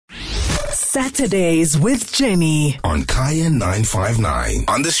Saturdays with Jenny. On Kaya 959.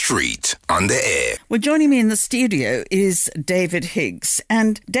 On the street. On the air. Well, joining me in the studio is David Higgs.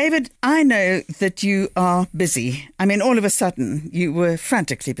 And David, I know that you are busy. I mean, all of a sudden, you were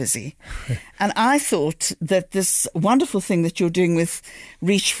frantically busy. And I thought that this wonderful thing that you're doing with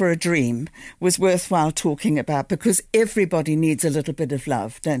Reach for a Dream was worthwhile talking about, because everybody needs a little bit of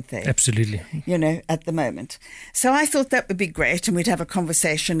love, don't they? Absolutely. You know, at the moment. So I thought that would be great, and we'd have a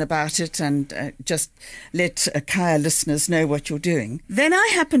conversation about it and just let Kaya listeners know what you're doing. Then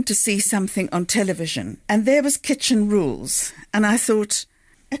I happened to see something on television, and there was Kitchen Rules. And I thought,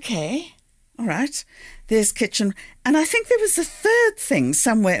 okay, all right, there's kitchen. And I think there was a third thing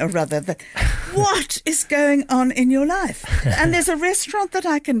somewhere or other that, what is going on in your life? And there's a restaurant that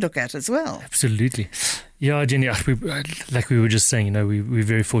I can look at as well. Absolutely. Yeah, Jenny, like we were just saying, you know, we're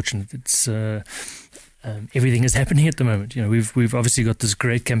very fortunate. It's everything is happening at the moment. You know, we've obviously got this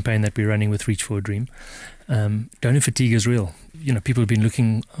great campaign that we're running with Reach for a Dream. Donor fatigue is real. You know, people have been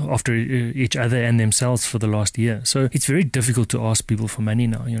looking after each other and themselves for the last year. So it's very difficult to ask people for money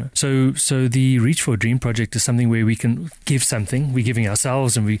now, you know. So the Reach for a Dream project is something where we can give something. We're giving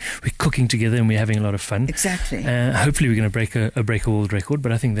ourselves, and we're cooking together, and we're having a lot of fun. Exactly. Hopefully we're going to break a world record,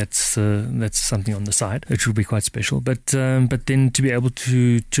 but I think that's something on the side, which will be quite special. But then to be able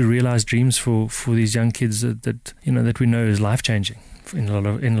to realize dreams for these young kids that you know, that we know is life-changing. In a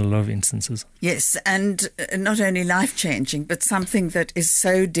lot of instances. Yes, and not only life-changing, but something that is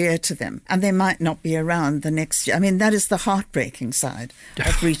so dear to them, and they might not be around the next year. I mean, that is the heartbreaking side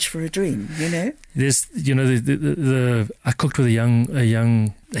of Reach for a Dream, you know? There's, you know, I cooked with a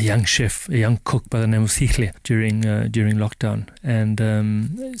young chef, a young cook by the name of Sihle during lockdown, and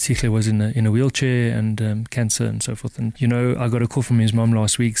Sihle was in a wheelchair and cancer and so forth. And you know, I got a call from his mom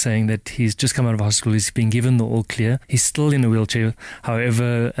last week saying that he's just come out of hospital. He's been given the all clear. He's still in a wheelchair.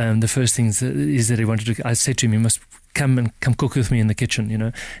 However, the first thing is that he wanted to. I said to him, "You must come cook with me in the kitchen," you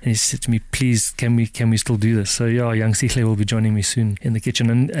know. And he said to me, "Please, can we still do this?" So yeah, young Sihle will be joining me soon in the kitchen,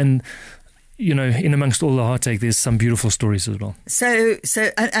 and you know, in amongst all the heartache, there's some beautiful stories as well. So,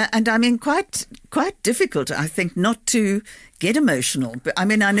 and I mean, quite difficult, I think, not to get emotional. But I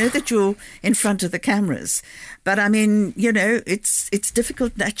mean, I know that you're in front of the cameras, but I mean, you know, it's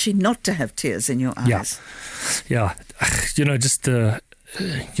difficult actually not to have tears in your eyes. Yeah. You know, just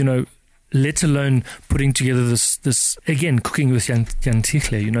you know, let alone putting together this again, cooking with young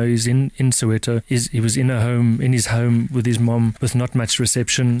Sihle. You know, he's in Soweto. He was in his home with his mom, with not much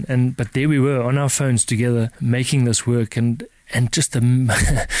reception, but there we were on our phones together making this work, and just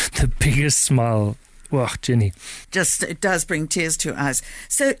the biggest smile. Wow, Jenny. Just, it does bring tears to your eyes.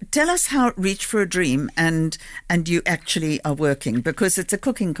 So tell us how Reach for a Dream and you actually are working, because it's a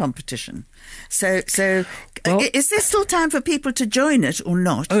cooking competition. So well, is there still time for people to join it or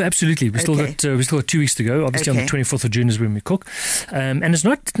not? Oh, absolutely. We still got 2 weeks to go. Obviously, on the 24th of June is when we cook. And it's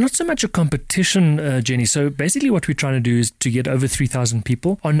not so much a competition, Jenny. So basically what we're trying to do is to get over 3,000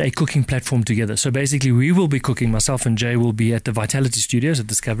 people on a cooking platform together. So basically we will be cooking. Myself and Jay will be at the Vitality Studios at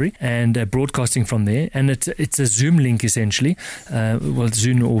Discovery and broadcasting from there. And it's a Zoom link essentially,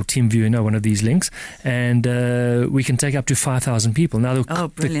 Zoom or TeamViewer, one of these links, and we can take up to 5,000 people. Now,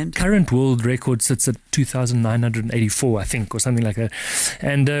 the current world record sits at 2,984, I think, or something like that.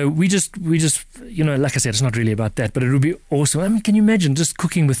 And we just, you know, like I said, it's not really about that, but it would be awesome. I mean, can you imagine just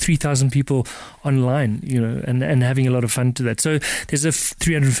cooking with 3,000 people online, you know, and having a lot of fun to that? So there's a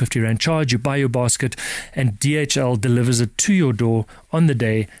 350 Rand charge. You buy your basket, and DHL delivers it to your door on the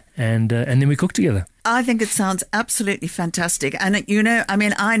day, and then we cook together. I think it sounds absolutely fantastic. And, you know, I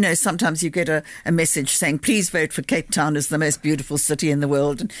mean, I know sometimes you get a message saying, please vote for Cape Town as the most beautiful city in the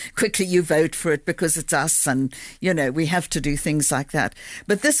world. And quickly you vote for it because it's us. And, you know, we have to do things like that.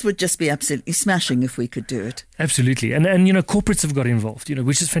 But this would just be absolutely smashing if we could do it. Absolutely. And you know, corporates have got involved, you know,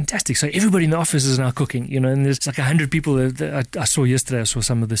 which is fantastic. So everybody in the office is now cooking, you know, and there's like 100 people that I saw yesterday. I saw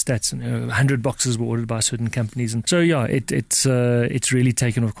some of the stats, and 100 boxes were ordered by certain companies. And so, yeah, it's really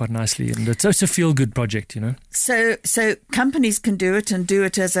taken off quite nicely. And it's a feel-good project, you know. So companies can do it and do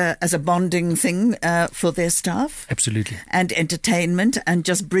it as a bonding thing for their staff. Absolutely. And entertainment and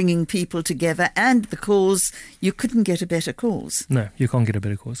just bringing people together. And the cause, you couldn't get a better cause. No, you can't get a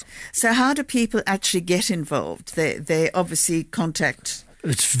better cause. So how do people actually get involved? They obviously contact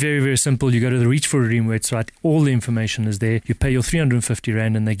It's very, very simple. You go to the Reach for a Dream website. All the information is there. You pay your 350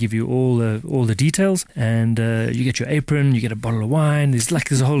 Rand and they give you all the details. And you get your apron, you get a bottle of wine. There's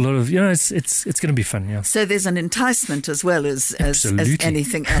a whole lot of, it's going to be fun, yeah. So there's an enticement as well as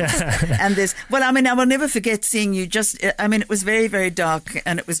anything else. And I will never forget seeing you it was very, very dark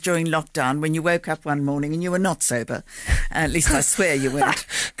and it was during lockdown when you woke up one morning and you were not sober. At least I swear you weren't,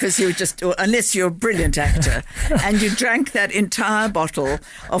 because you were unless you're a brilliant actor, and you drank that entire bottle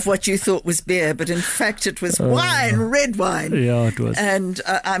of what you thought was beer, but in fact it was wine, red wine. Yeah, it was. And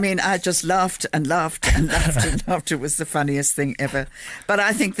I just laughed and laughed and laughed and laughed. It was the funniest thing ever. But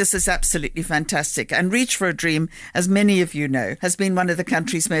I think this is absolutely fantastic. And Reach for a Dream, as many of you know, has been one of the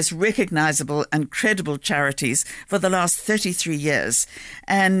country's most recognisable and credible charities for the last 33 years.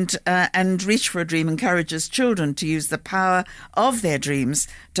 And Reach for a Dream encourages children to use the power of their dreams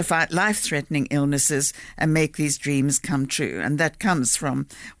to fight life-threatening illnesses and make these dreams come true. And that comes from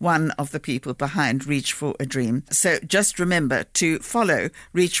one of the people behind Reach for a Dream. So just remember to follow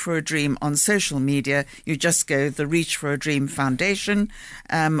Reach for a Dream on social media. You just go the Reach for a Dream Foundation,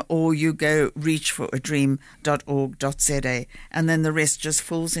 or you go reachforadream.org.za, and then the rest just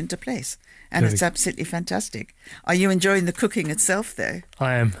falls into place. And Perfect. It's absolutely fantastic. Are you enjoying the cooking itself, though?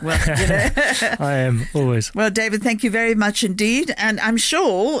 I am. Well, I am, always. Well, David, thank you very much indeed. And I'm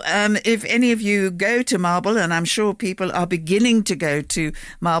sure if any of you go to Marble, and I'm sure people are beginning to go to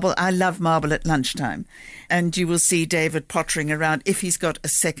Marble, I love Marble at lunchtime. And you will see David pottering around if he's got a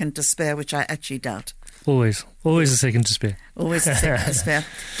second to spare, which I actually doubt. Always a second to spare. Always a second to spare.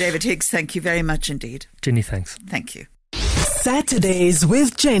 David Higgs, thank you very much indeed. Jenny, thanks. Thank you. Saturdays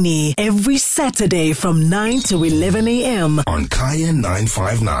with Jenny, every Saturday from 9 to 11 a.m. on Kaya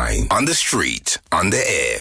 959, on the street, on the air.